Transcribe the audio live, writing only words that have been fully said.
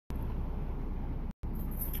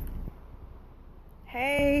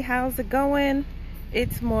Hey, how's it going?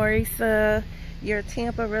 It's Maurica, your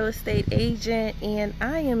Tampa real estate agent, and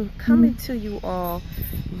I am coming to you all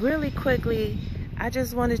really quickly. I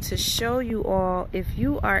just wanted to show you all, if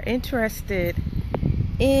you are interested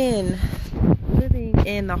in living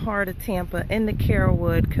in the heart of Tampa, in the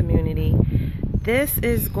Carrollwood community, this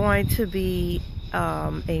is going to be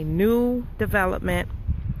a new development,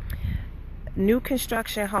 new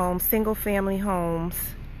construction homes, single family homes,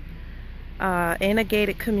 in a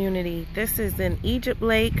gated community. This is in Egypt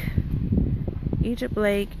Lake,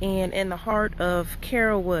 and in the heart of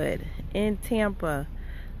Carrollwood in Tampa.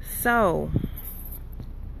 So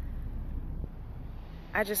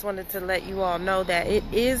I just wanted to let you all know that it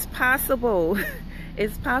is possible.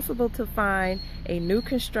 It's possible to find a new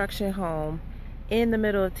construction home in the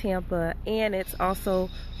middle of Tampa, and it's also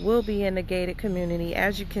will be in the gated community.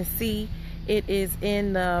 As you can see, it is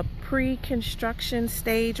in the pre-construction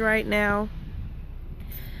stage right now.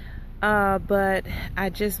 But I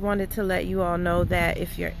just wanted to let you all know that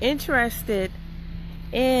if you're interested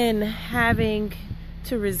in having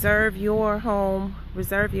to reserve your home,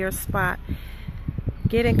 reserve your spot,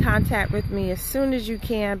 get in contact with me as soon as you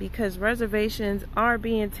can, because reservations are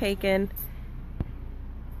being taken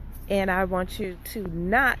and I want you to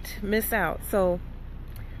not miss out. So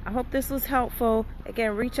I hope this was helpful.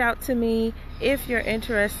 Again, reach out to me if you're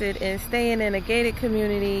interested in staying in a gated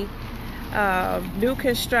community, new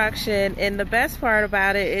construction, and the best part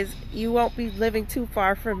about it is you won't be living too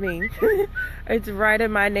far from me. It's right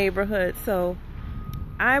in my neighborhood. So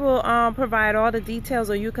I will provide all the details,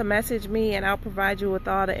 or you can message me and I'll provide you with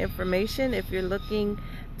all the information if you're looking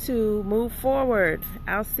to move forward.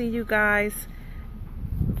 I'll see you guys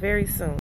very soon.